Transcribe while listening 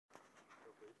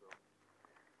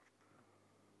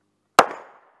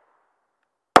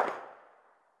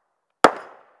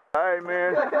All right,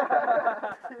 man.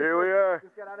 Here we are.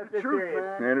 Just got out of fifth period.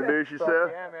 Introduce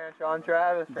yourself. Yeah, man. Sean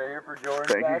Travis, right here for Jordan.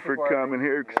 Thank you for coming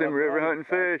here, Kissimmee River hunting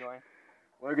fish.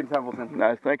 Logan Templeton.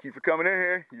 Nice. Thank you for coming in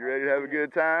here. You ready to have a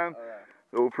good time?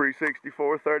 Old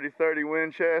pre-64 30-30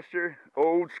 Winchester,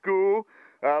 old school.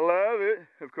 I love it.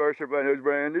 Of course, everybody knows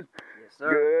Brandon. Yes,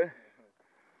 sir.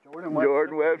 Good. Jordan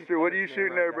Webster. What are you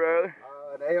shooting there, brother?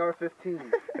 An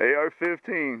AR-15.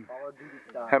 AR-15.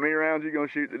 How many rounds are you gonna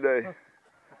shoot today?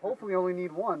 Hopefully only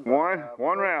need one.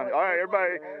 One round. All right,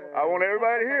 everybody. I want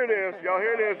everybody to hear this. Y'all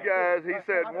hear this, guys? He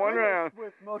said one round.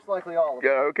 With most likely all of them.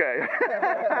 Yeah, okay.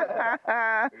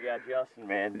 We got Justin,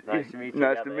 man. Nice to meet you.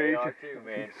 Nice to meet you. Too,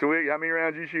 man. Sweet. How many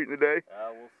rounds you shooting today?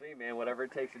 We'll see, man. Whatever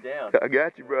it takes it down. I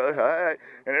got you, brother. All right.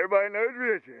 And everybody knows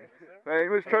Richard.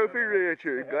 Famous Trophy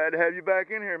Richard. Glad to have you back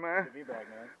in here, man. Good to be back,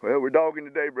 man. Well, we're dogging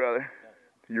today, brother.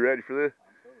 You ready for this?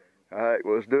 All right.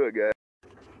 Well, let's do it, guys.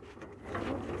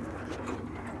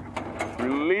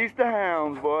 Release the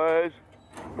hounds, boys.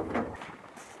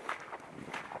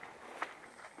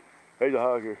 There's a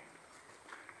hog here.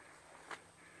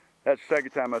 That's the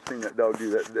second time I've seen that dog do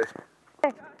that today.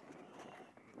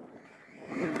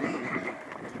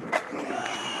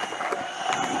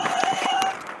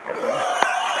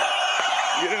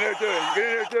 Get in there to him. Get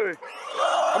in there to him.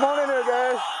 Come on in there,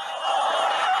 guys.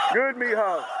 Good meat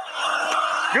hog.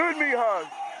 Good meat hog.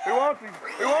 Who wants him?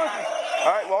 Who wants him?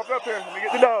 All right, walk up here. Let me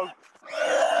get the dog.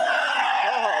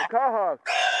 Cowhog.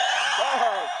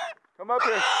 Cowhog. Come up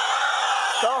here.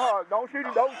 Cowhog. Don't shoot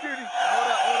him. Don't shoot him.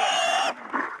 Hold up.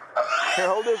 Here,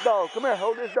 hold this dog. Come here.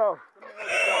 Hold this dog.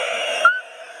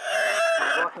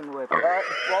 Walking with. All right.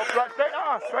 Walk right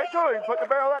straight to him. Put the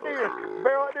barrel right there.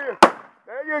 Barrel right there.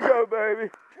 There you go, baby.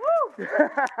 Woo!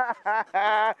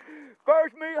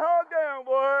 First meat hog down,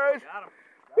 boys. Got him.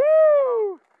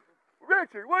 Woo!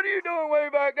 Richard, what are you doing way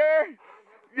back there?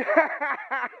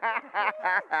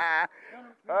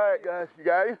 All right, guys, you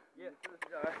got him? Yes,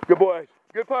 Good boys.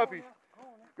 Good puppies.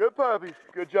 Good puppies.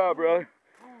 Good job, brother.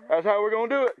 That's how we're going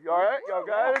to do it. You all right? Y'all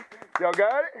got it? Y'all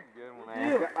got it? Good one,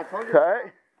 man. I told you. All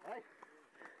right.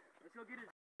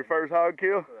 Your first hog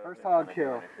kill? First hog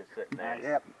kill. Nice.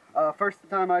 Yep. First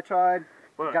time I tried,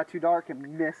 it got too dark and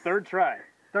missed. Third try.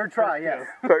 Third try, yes.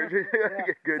 First, Yeah.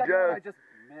 good Second job. one I just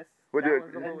missed. We'll do it.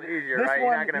 A little easier, This right?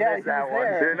 one, You're not going to miss that one.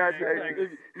 Didn't I say?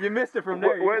 You missed it from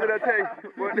there. What did I tell you?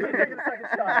 What did Taking a second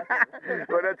shot.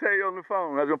 I tell you on the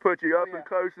phone? I was going to put you up and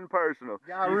close and personal.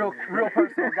 Yeah, real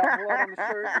personal. Got blood on the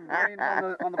shirt and rain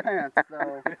on the pants.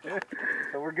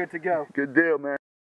 So we're good to go. Good deal, man.